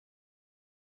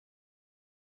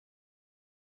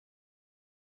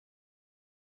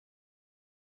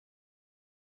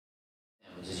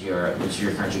which is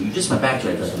your current show. You just went back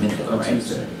to it like a minute ago, right?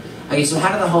 Tuesday. Okay, so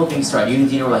how did the whole thing start? You and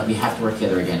Dina were like, we have to work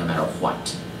together again no matter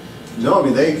what. No, I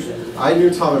mean, I knew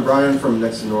Tom and Brian from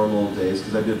Next to Normal days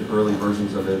because I did early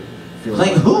versions of it.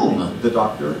 Playing whom? The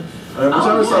Doctor. Which I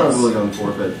always thought I was really young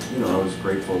for, but, you know, I was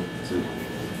grateful to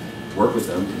work with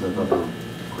them because I thought they were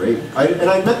great. And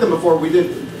I met them before. We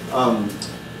did,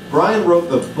 Brian wrote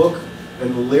the book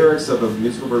and the lyrics of a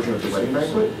musical version of The Wedding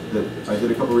Banquet that I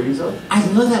did a couple readings of. I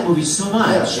love that movie so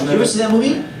much. Yeah, you ever see that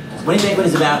movie? Wedding Banquet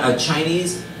is about a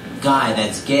Chinese guy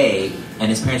that's gay, and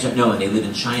his parents don't know, and they live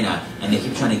in China, and they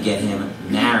keep trying to get him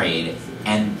married,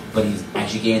 but he's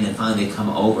actually gay, and then finally they come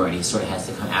over, and he sort of has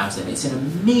to come out to them. It's an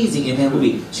amazing independent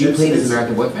movie. So you played his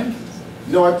American boyfriend?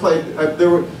 No, I played.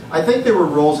 I think there were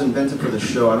roles invented for the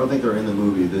show. I don't think they're in the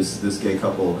movie. This gay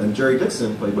couple, and Jerry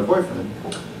Dixon played my boyfriend.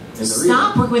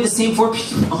 Stop working with the same four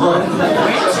people. Branch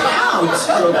out.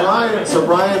 So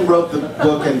Brian wrote the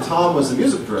book, and Tom was the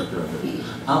music director of it.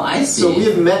 Oh, I see. So we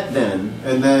had met then,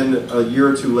 and then a year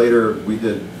or two later, we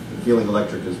did Feeling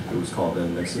Electric, as it was called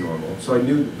then, Next to Normal. So I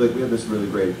knew, like, we had this really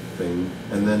great thing.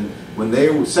 And then when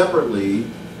they were separately,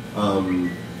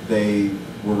 they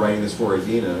were writing this for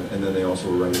Adina, and then they also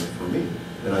were writing it for me.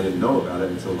 And I didn't know about it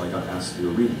until I got asked to do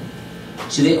a reading.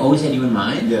 So they always had you in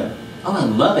mind? Yeah. Oh, I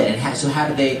love it. And so how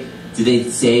did they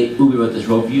say, ooh, we wrote this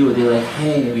role for you, or they like,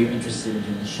 hey, maybe you're interested in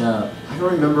doing the show? I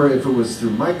don't remember if it was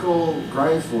through Michael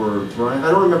Greif or Brian.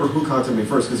 I don't remember who contacted me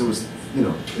first, because it was, you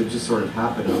know, it just sort of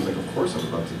happened. And I was like, of course I would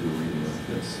love to do a reading like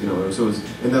this. You know, so it was,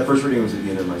 in that first reading it was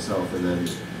Adina and myself, and then,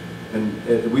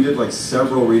 we did like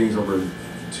several readings over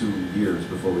 2 years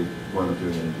before we wound up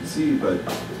doing it in DC, but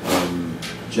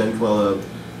Jen Clella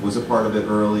was a part of it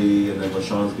early, and then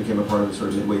LaShawn became a part of it sort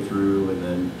of midway through, and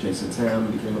then Jason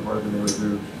Tam became a part of it midway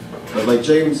through. But like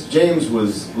James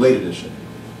was late edition.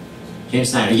 James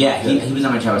Snyder, yeah, he was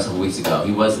on my Chatterbox a couple weeks ago.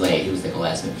 He was late. He was like the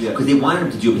last minute. Because they wanted him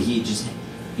to do it, but he just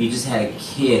had a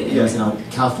kid, and he was in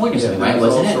California or something, right?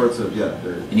 Wasn't it? Sorts of,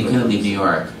 and he couldn't leave New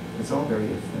York. It's all very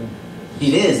thin.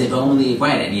 It is. They've only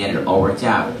right, and he had it all worked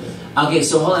out. Okay,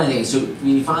 so hold on a second. So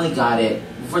when you finally got it,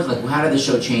 first, like, how did the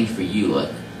show change for you?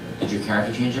 Like, did your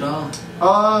character change at all?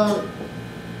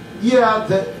 Yeah.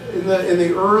 In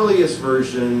the earliest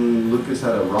version, Lucas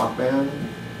had a rock band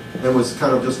and was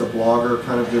kind of just a blogger.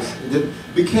 Kind of just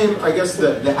became. I guess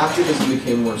the activism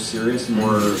became more serious,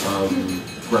 more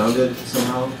grounded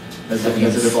somehow as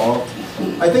it evolved.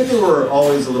 I think they were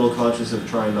always a little conscious of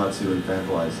trying not to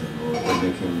infantilize him or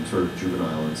make him sort of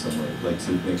juvenile in some way, like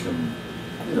to make him,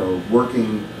 you know,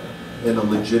 working in a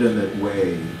legitimate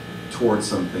way towards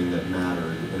something that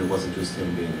mattered, and it wasn't just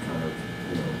him being kind of,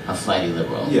 you know, a flighty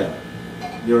liberal. Yeah,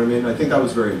 you know what I mean. I think that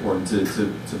was very important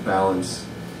to balance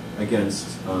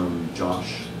against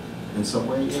Josh in some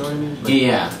way. You know what I mean? Like,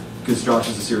 yeah. Because Josh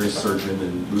is a serious surgeon,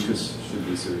 and Lucas should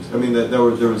be serious. I mean, there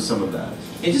was some of that.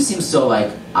 It just seems so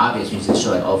like obvious when you see the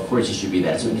show, like, oh, of course you should be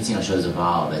that. So we can see how shows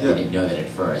evolve. That they didn't know that at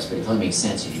first, but it totally makes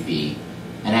sense. You should be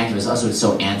an activist. Also, it's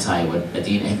so anti what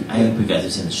Adina. I think you guys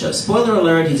have seen the show. Spoiler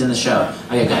alert: he's in the show.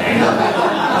 Okay, got it.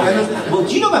 Well,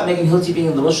 do you know about Megan Hilty being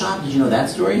in Little Shop? Did you know that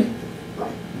story?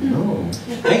 No.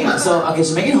 So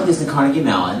Megan Hilty is in Carnegie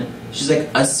Mellon. She's like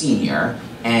a senior,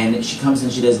 and she comes in.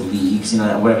 She does leagues, you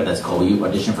know, whatever that's called. You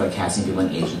audition for like casting people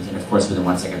and agents, and of course, within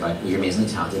 1 second, like, well, you're amazingly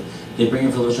talented. They bring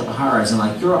her for Little Shop of Horrors, and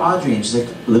like, you're Audrey, and she's like,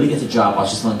 Libby gets a job while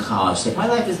she's still in college. She's like, my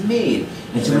life is made.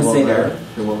 And 2 months later,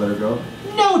 they won't let her go.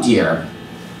 No, dear.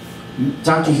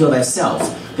 Dr. Heal Thyself.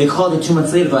 They called her 2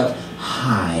 months later. They're like,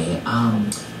 hi,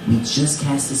 we just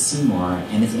cast a Seymour,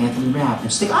 and it's Anthony Rapp.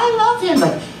 And she's like, I love him.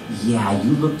 Like, yeah,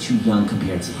 you look too young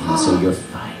compared to him, so you're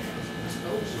fired.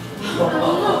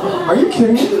 Are you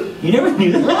kidding me? You never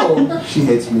knew that? No. She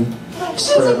hates me.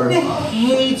 She doesn't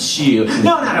hate you.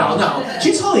 No.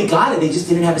 She totally got it. They just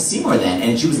didn't have a Seymour then,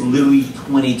 and she was literally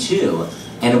 22.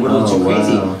 And it would have looked too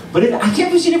crazy. Wow. But I can't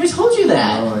believe she never told you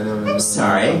that. No, I never. I'm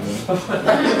sorry.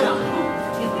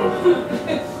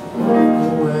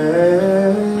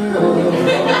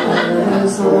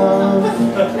 Where's love?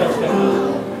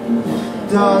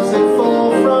 Does it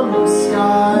fall from the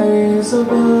skies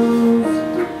above?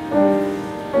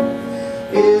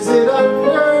 Is it a